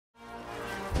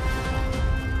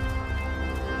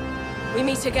We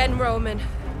meet again, Roman.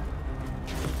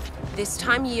 This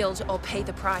time yield or pay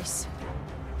the price.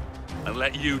 And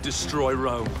let you destroy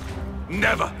Rome.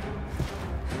 Never!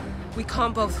 We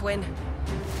can't both win.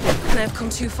 And I've come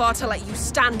too far to let you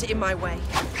stand in my way.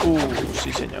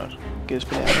 Sí, señor. ¿Quieres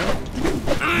pelear,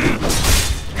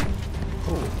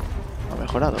 ha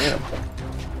mejorado, veo.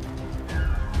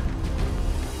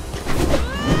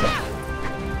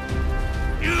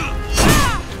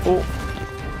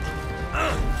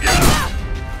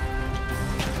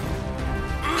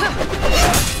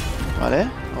 Vale,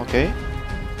 ok.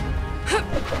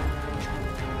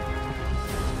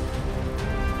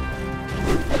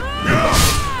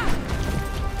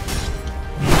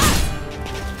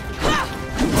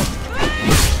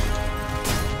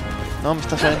 No, me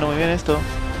está saliendo muy bien esto.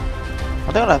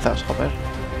 No tengo lanzas, joder.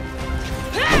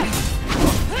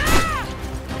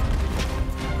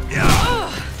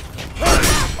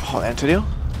 Joder, ¿en serio?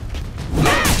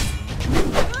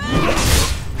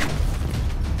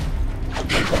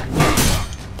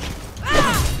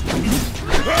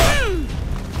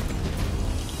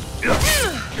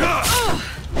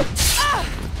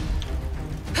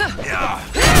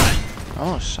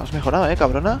 Vamos, has mejorado,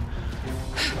 cabrona.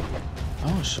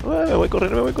 Vamos, me voy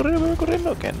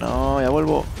corriendo. Que no, ya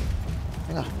vuelvo.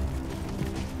 Venga.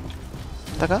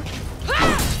 ¿Está acá?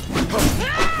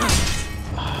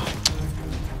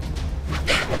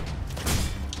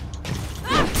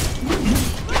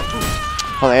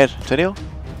 Joder, ¿en serio?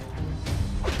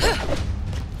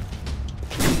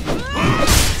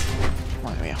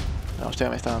 Madre mía, la hostia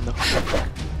me está dando.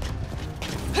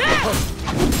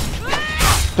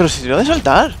 Pero si lo de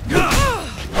saltar.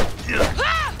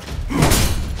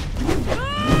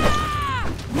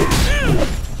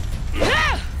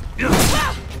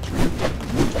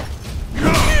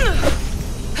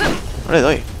 No le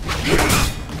doy.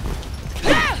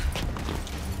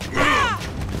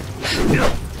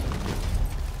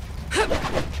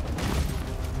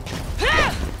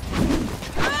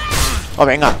 Oh,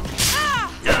 venga.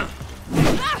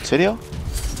 ¿En serio?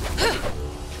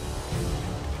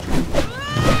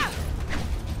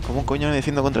 ¿Cómo coño me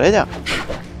defiendo contra ella?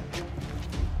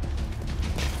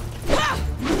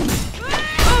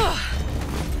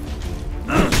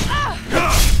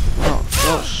 No,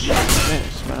 dos,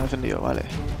 tres. Me han defendido, vale.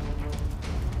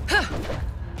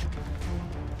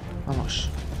 Vamos.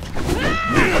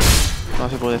 No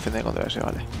se puede defender contra ese,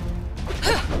 vale.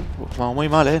 Vamos muy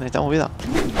mal, necesitamos vida.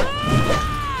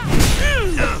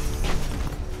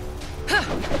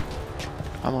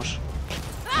 Vamos.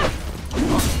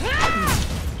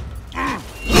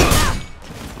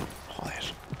 Joder.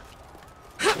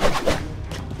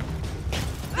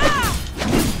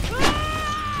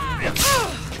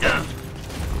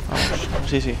 Vamos.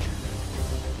 Sí.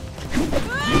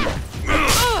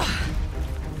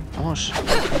 Vamos.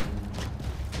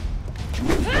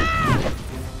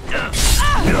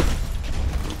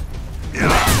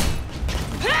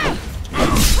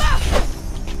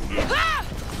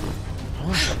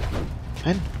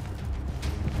 Ven.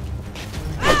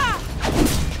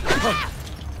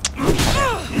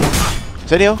 ¿En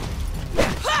serio?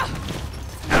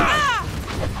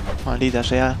 Maldita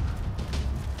sea.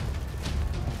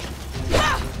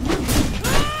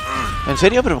 ¿En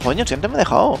serio? Pero coño, siempre me ha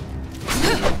dejado.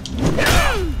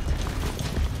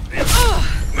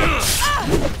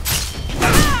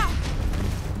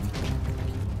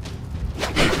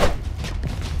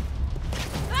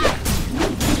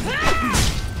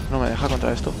 No me deja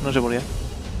contra esto, no sé por qué.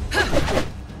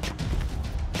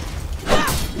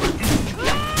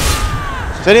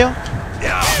 ¿En serio?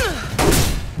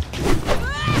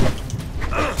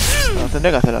 No,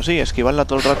 tendré que hacerlo así, esquivarla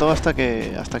todo el rato hasta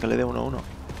que le dé 1-1.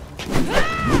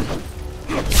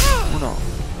 Uno.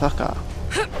 Zasca.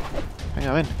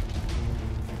 Venga, ven.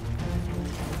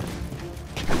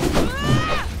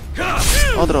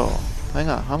 Otro.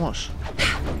 Venga, vamos.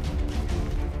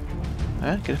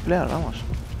 ¿Quieres pelear? Vamos.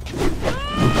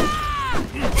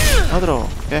 Otro.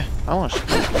 ¿Qué? Vamos.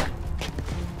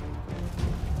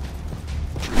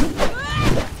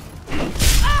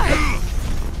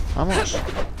 Vamos.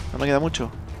 No me queda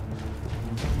mucho.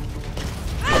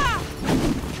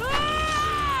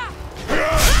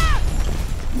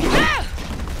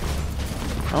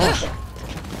 Vamos.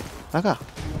 Acá.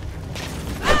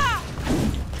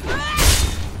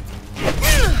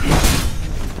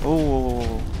 Uno.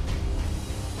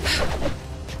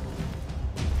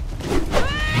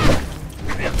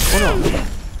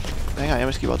 Venga, ya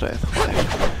me esquivo otra vez. Joder.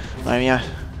 Madre mía.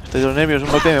 Estoy de los nervios.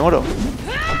 Un golpe y me muero.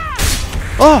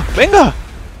 ¡Oh! ¡Venga!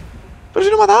 ¡Pero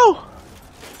si no me ha dado!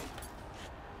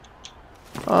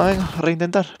 Ah, venga, a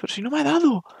reintentar. ¡Pero si no me ha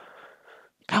dado!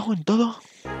 Cago en todo.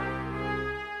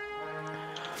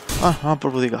 Ah, vamos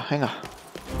por Boudica, venga.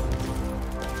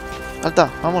 Alta,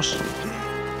 vamos.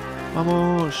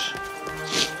 Vamos.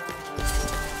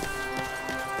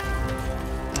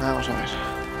 Vamos a ver.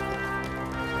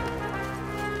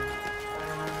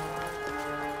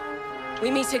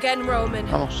 We meet again, Roman.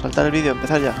 Vamos, saltar el vídeo,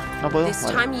 empezar ya. No puedo. This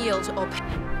Vale. time yield or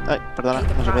Ay, perdona, pay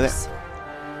the no se puede. price.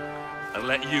 And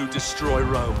let you destroy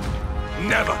Rome.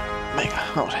 Never! Venga,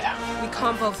 vamos allá. We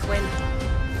can't both win.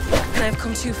 And I've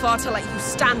come too far to let you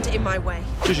stand in my way.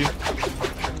 Sí, sí.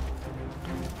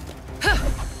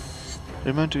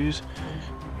 Remember to use.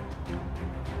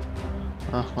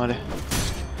 Ah, vale.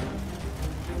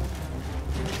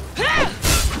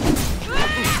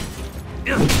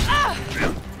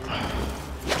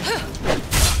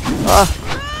 ¡Ah!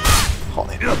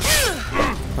 Joder.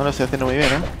 No lo estoy haciendo muy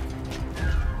bien, ¿eh?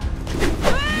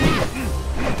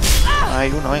 Hay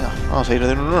uno, venga. Vamos a ir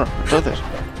de uno en uno, entonces.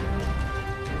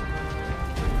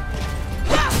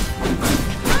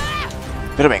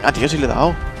 Pero venga, tío, si le he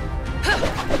dado.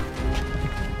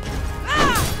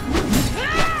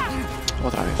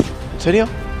 Otra vez. ¿En serio?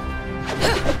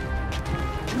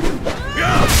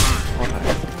 Otra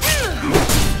vez.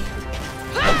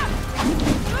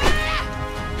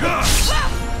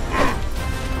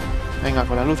 Venga,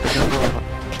 con la luz que se me puede.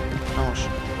 Vamos.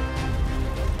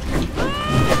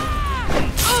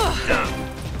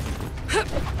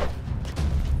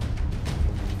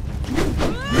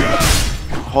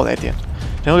 Joder, tío.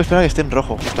 Tengo que esperar a que esté en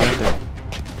rojo, justamente.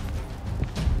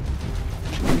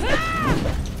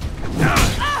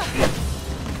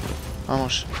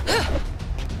 Vamos.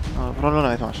 Vamos, probarlo una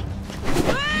vez más.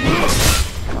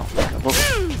 No, tampoco.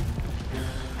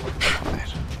 Joder.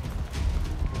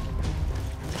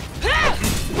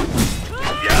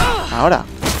 Ahora.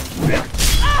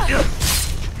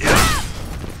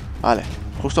 Vale.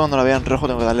 Justo cuando la vea en rojo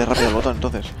tengo que darle rápido al botón,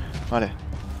 entonces. Vale.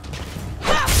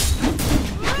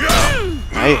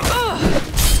 Ahí.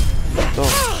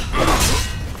 Dos.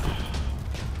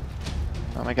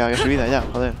 No me queda que subida ya,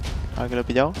 joder. A ver que lo he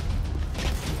pillado.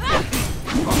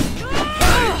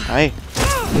 Ahí.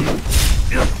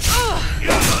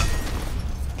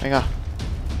 Venga.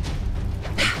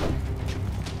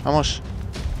 Vamos.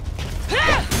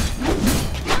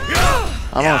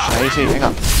 Vamos, ahí sí,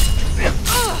 venga.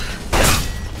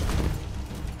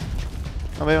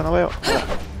 No veo, no veo.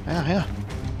 Venga, venga.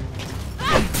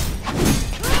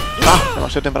 Ah,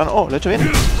 demasiado temprano. Oh, lo he hecho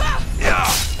bien.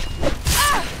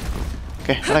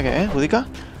 ¿Qué? ¿Ahora qué, Boudica?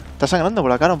 Está sangrando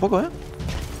por la cara un poco,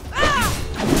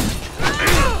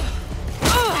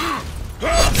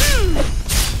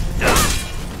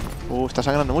 Está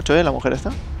sangrando mucho, la mujer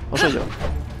esta. ¿O soy yo?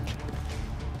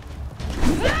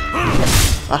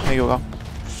 Ah, me he equivocado.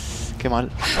 Qué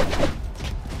mal.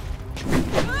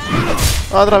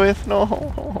 Otra vez, no.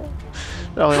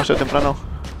 Lo hago demasiado temprano.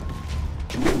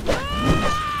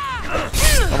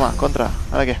 Toma, contra.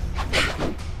 ¿Ahora qué?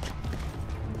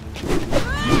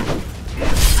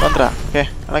 Contra. ¿Qué?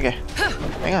 ¿Ahora qué?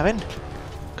 Venga, ven.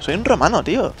 Que soy un romano,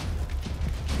 tío.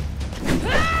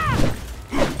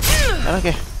 ¿Ahora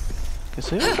qué? Que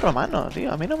soy un romano,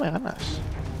 tío. A mí no me ganas.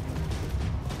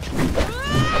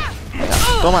 Venga,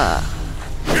 toma.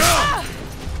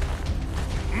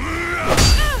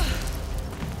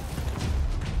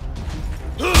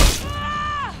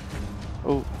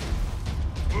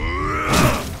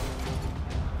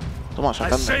 Toma, I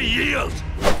sacando. say yield!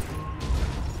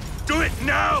 Do it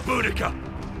now, Boudica!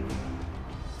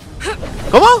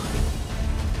 ¿Cómo?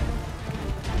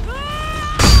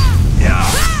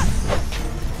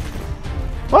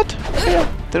 ¿What?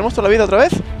 ¿Tenemos toda la vida otra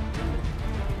vez?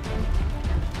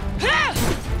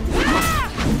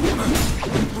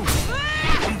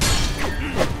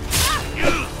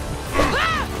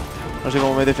 No sé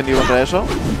cómo me he defendido contra eso.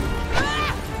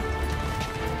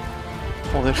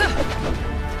 Joder.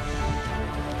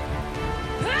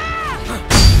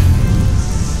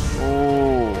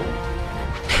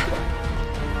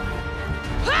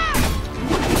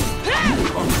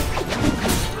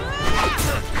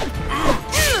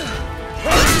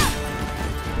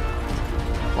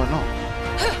 Bueno.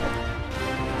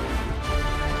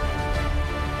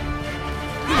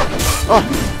 ¡Oh!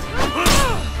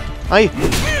 ¡Ahí!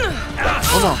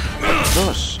 Uno,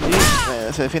 dos,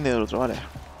 y se defiende del otro, vale.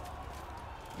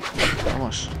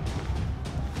 Vamos.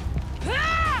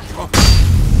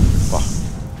 Oh,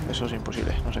 eso es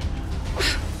imposible, no sé.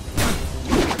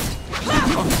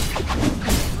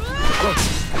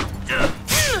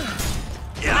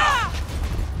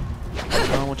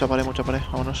 No, mucha pared,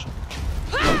 vámonos.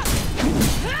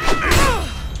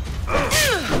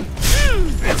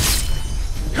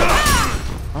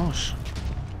 Vamos.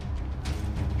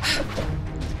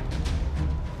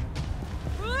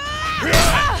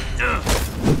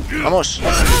 Vamos.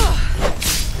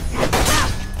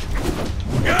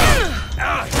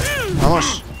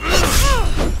 Vamos.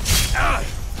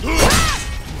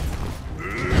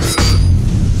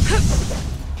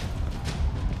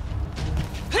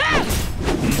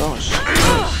 Vamos.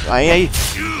 Ahí, ahí.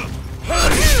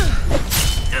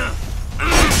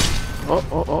 Oh,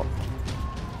 oh, oh.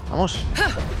 Vamos.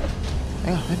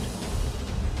 Venga, ven.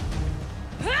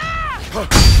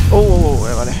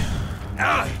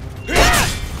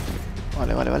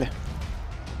 Vale. Vale.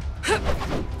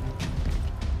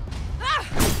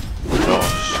 2,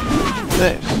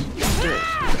 3.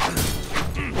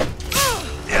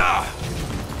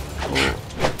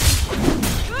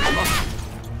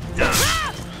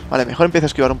 Vale, mejor empiezo a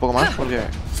esquivar un poco más porque...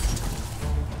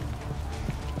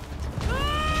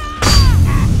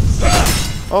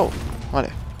 Oh, vale.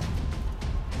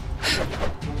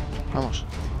 Vamos.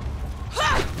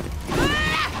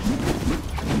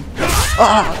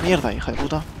 ¡Ah! Mierda, hija de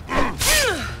puta.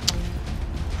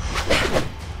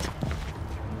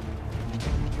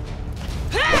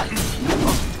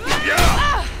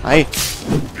 Ahí.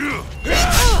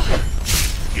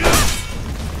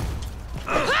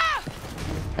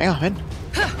 Venga, ven.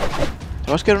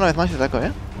 Te vas a quedar una vez más y te ataco,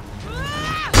 ¿eh?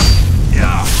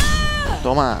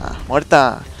 Toma,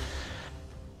 muerta.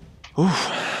 Uf.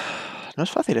 No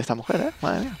es fácil esta mujer, ¿eh?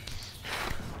 Madre mía.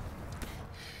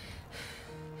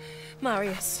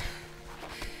 Marius.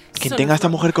 Quien tenga a esta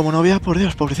mujer como novia, por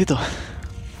Dios, pobrecito.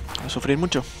 Va a sufrir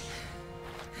mucho.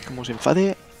 Como se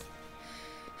enfade.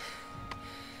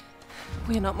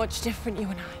 We're not much different, you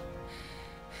and I.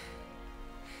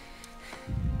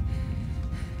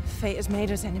 Fate has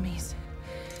made us enemies.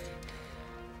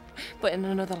 But in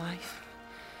another life.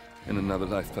 In another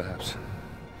life, perhaps.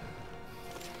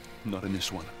 Not in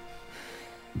this one.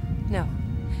 No.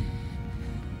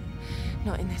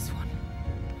 Not in this one.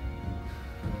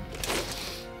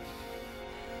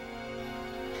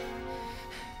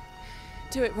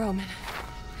 Do it, Roman.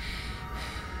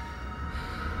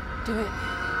 Do it.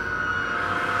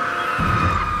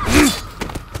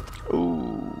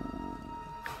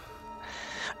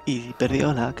 Y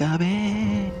perdió la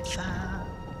cabeza.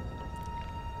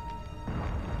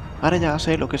 Ahora ya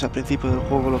sé lo que es al principio del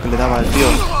juego, lo que le daba al tío.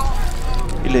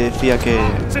 Y le decía que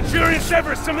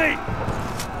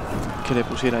le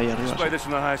pusiera ahí arriba.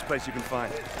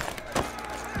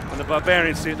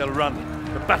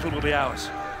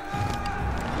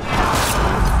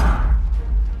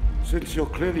 Since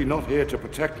you're clearly not here to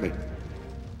protect me,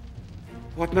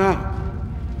 what now?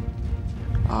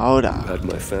 Ahora You had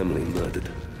my family murdered.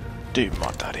 te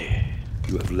mataré.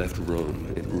 You have left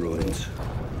Rome in ruins.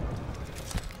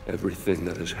 Everything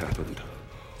that has happened,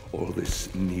 all this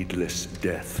needless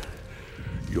death,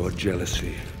 your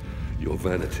jealousy, your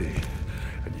vanity,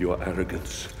 and your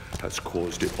arrogance has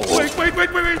caused it all. Wait!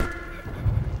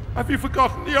 Have you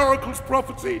forgotten the Oracle's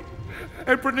prophecy?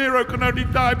 Emperor Nero can only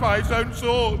die by his own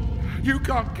sword. You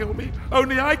can't kill me,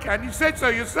 only I can. You said so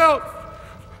yourself.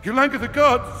 You'll anger the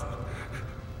gods.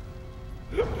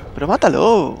 Pero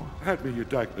mátalo. Hand me your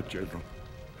dagger, General.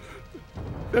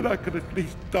 Then I can at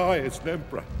least die as an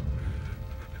emperor.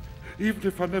 Even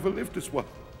if I never lived as one.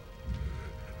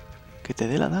 Que te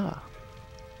dé la daga.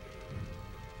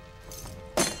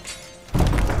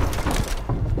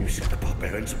 You said the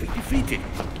barbarians have been defeated.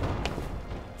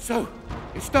 So,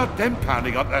 it's not them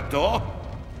pounding up that door.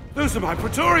 Those are my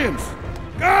Praetorians.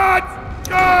 Guards!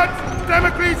 Guards!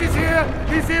 Damocles is here!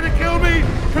 He's here to kill me!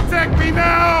 Protect me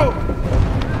now!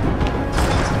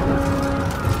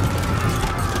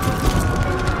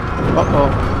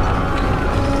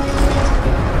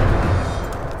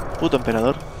 Puto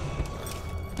emperador.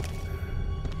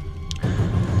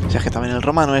 Si es que también el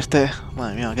romano este...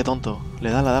 Madre mía, qué tonto. Le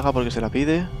da la daga porque se la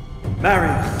pide.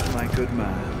 Marius, my good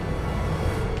man.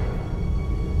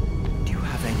 Do you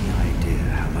have any idea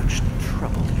how much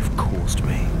trouble you've caused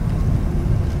me?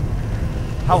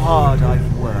 How hard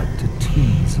I've worked to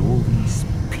tease all these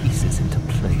pieces into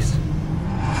place.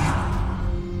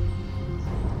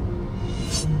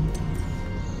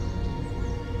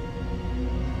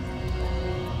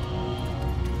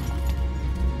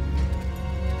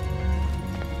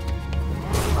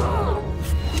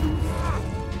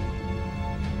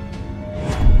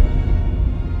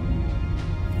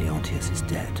 Is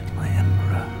dead, my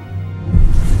emperor.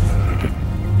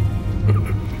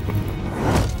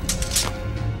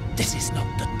 This is not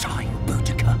the time,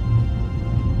 Boudica.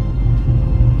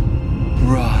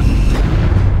 Run.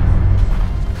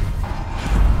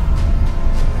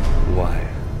 Why?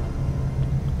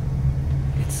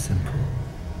 It's simple.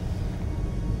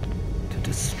 To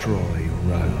destroy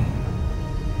Rome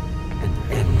and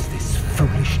end this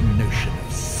foolish notion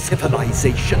of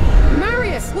civilization.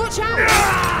 Marius, watch out!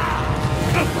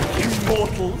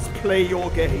 Immortals play your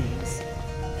games.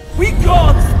 We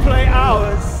gods play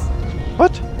ours.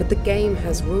 What? But the game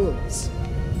has rules.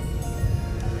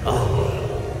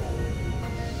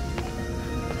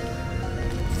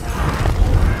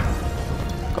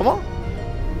 ¿Cómo?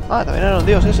 Ah, también era un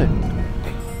dios ese.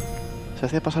 Se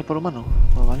hacía pasar por humano.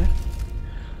 Oh, vale.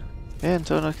 Bien,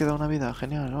 solo nos queda una vida.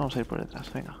 Genial, vamos a ir por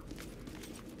detrás. Venga.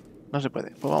 No se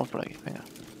puede. Pues vamos por aquí. Venga.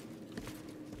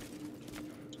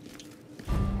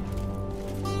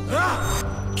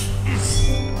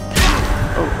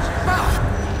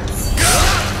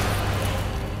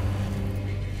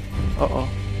 Oh. Oh, oh.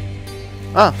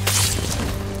 Ah.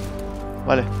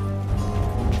 Vale.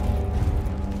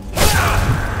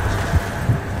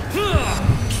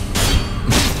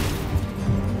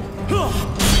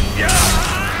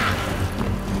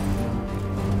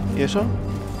 ¿Y eso?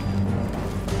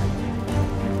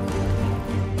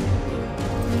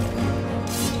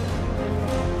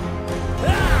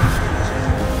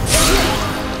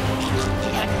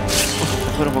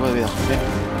 Uf, un poco de vida. Bien.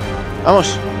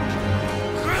 ¡Vamos!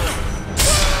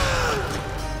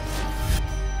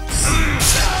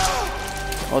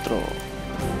 Otro.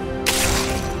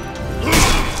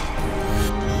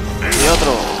 Y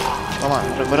otro. Toma,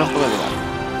 recupera un poco de vida.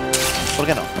 ¿Por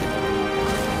qué no?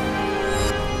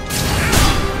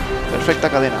 Perfecta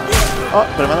cadena. Oh,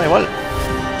 pero me da igual.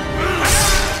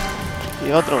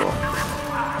 Y otro.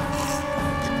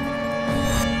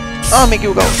 Ah, me he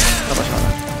equivocado. No pasa nada.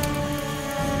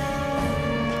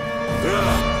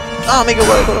 Ah, me he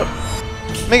equivocado de color.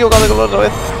 Me he equivocado de color otra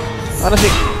vez. Ahora sí.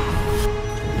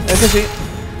 Ese sí.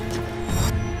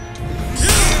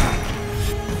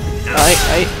 Ahí,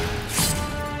 ahí.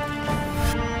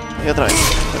 Y otra vez.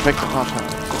 Perfecto. Vamos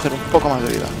a coger un poco más de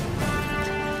vida.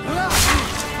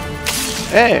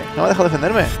 No me ha dejado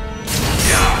defenderme.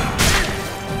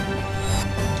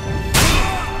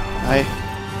 Ahí.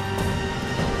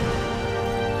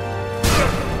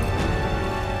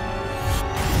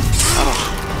 Vamos.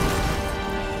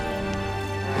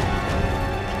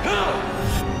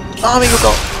 ¡Ah, me he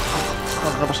equivocado! No,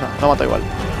 no pasa nada, no mata igual.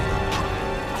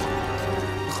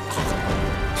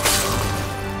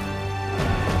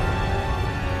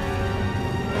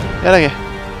 ¿Y ahora qué?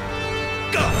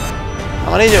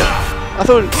 Amarillo.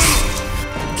 Azul.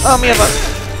 ¡Ah, mierda!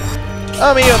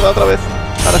 ¡Ah, mierda! Otra vez.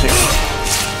 Ahora sí.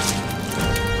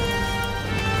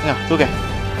 Venga, ¿tú qué?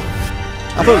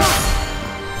 Azul.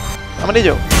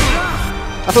 Amarillo.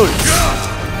 Azul.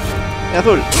 Y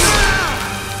azul.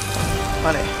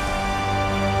 Vale.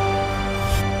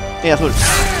 Y azul.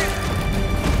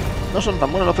 No son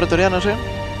tan buenos los pretorianos, ¿eh?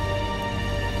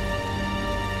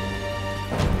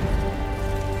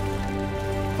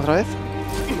 ¿Otra vez?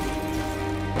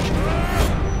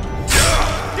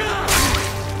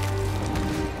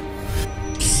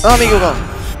 ¡Ah, me he equivocado!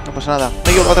 No pasa nada. Me he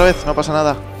equivocado otra vez. No pasa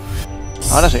nada.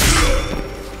 Ahora sí.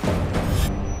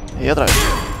 Y otra vez.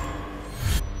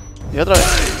 Y otra vez.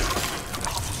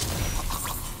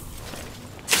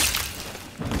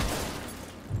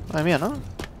 Madre mía, ¿no?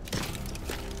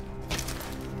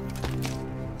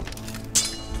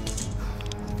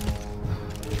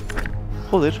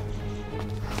 Joder.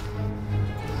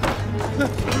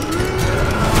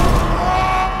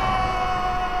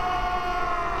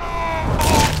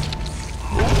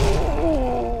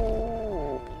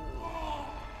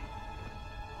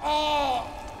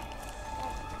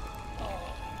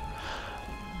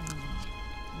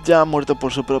 Ya ha muerto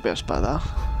por su propia espada,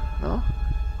 ¿no?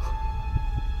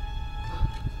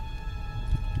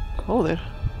 Joder.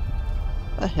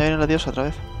 Ya viene la diosa otra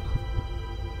vez.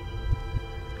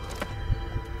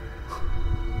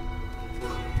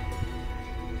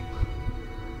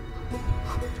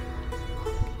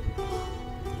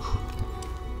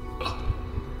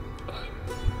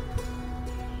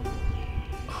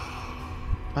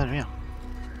 Madre mía.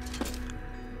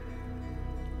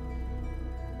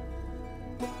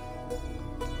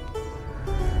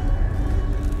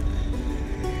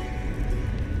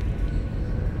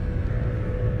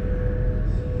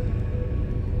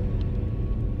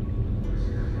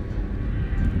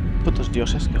 Putos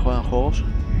dioses que juegan juegos.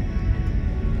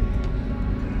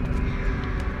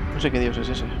 No sé qué dios es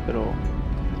ese, pero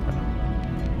bueno.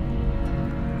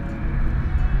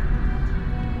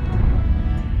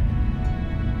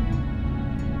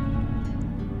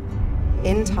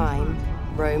 In time,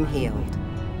 Rome healed,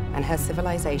 and her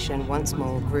civilization once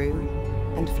more grew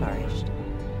and flourished.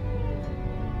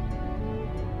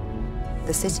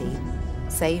 The city,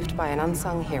 saved by an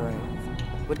unsung hero,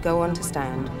 would go on to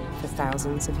stand for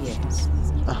thousands of years.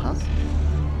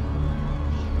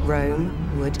 Rome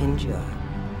would endure.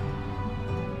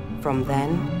 From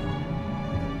then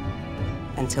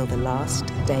until the last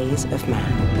days of man.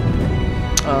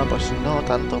 Ah, pues no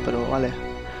tanto, pero vale.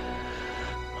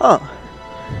 Ah.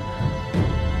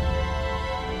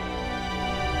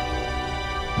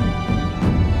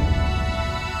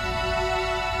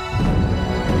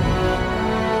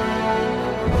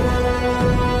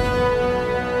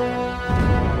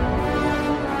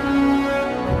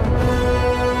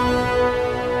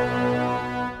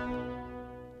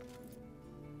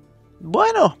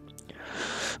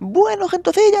 Bueno,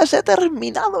 gentecilla, se ha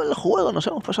terminado el juego, nos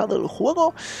hemos pasado el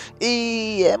juego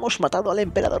y hemos matado al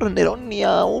emperador Nerón y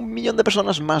a 1 millón de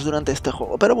personas más durante este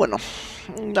juego. Pero bueno,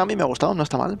 a mí me ha gustado, no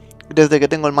está mal. Desde que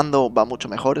tengo el mando va mucho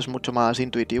mejor, es mucho más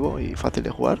intuitivo y fácil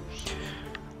de jugar.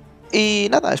 Y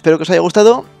nada, espero que os haya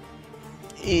gustado.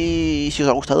 Y si os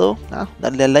ha gustado,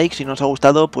 dadle al like. Si no os ha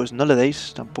gustado, pues no le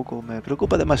deis. Tampoco me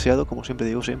preocupa demasiado, como siempre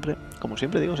digo siempre. Como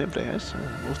siempre digo siempre,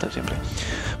 me gusta siempre.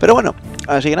 Pero bueno,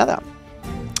 así que nada.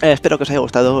 Espero que os haya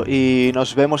gustado y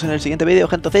nos vemos en el siguiente vídeo,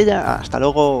 gentecilla. Hasta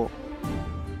luego.